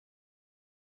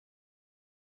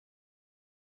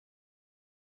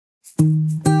There's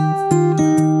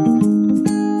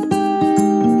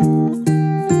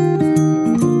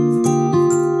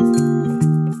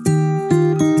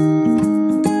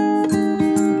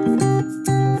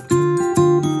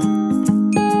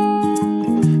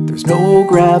no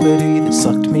gravity that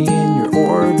sucked me in your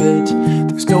orbit.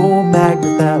 There's no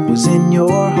magnet that was in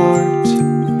your heart.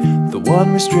 The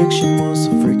one restriction was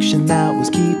the friction that was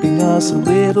keeping us a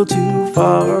little too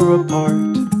far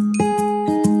apart.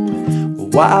 Well,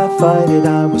 why fight it?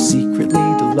 I was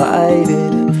secretly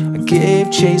delighted. I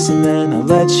gave chase and then I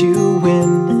let you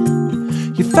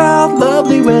win. You felt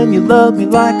lovely when you loved me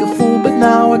like a fool, but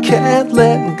now I can't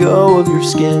let go of your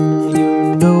skin.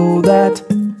 You know that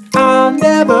I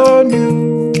never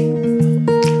knew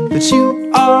that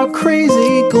you are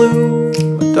crazy glue,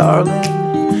 my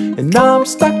darling. And I'm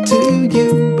stuck to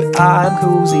you, but I'm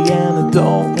cozy and I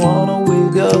don't wanna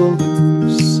wiggle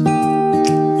loose.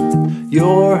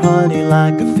 You're honey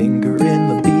like a finger in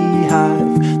the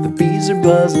beehive. The bees are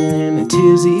buzzing in a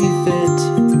tizzy fit,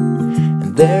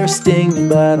 and they're stinging,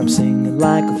 but I'm singing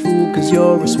like a fool, 'cause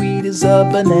you're as sweet as a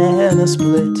banana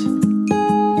split.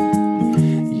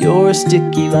 You're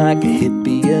sticky like a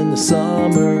hippie in the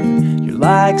summer. You're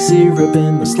like syrup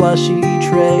in the slushy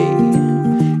tray.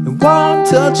 And one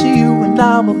touch of you and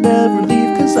I will never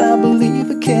leave, 'cause I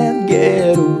believe I can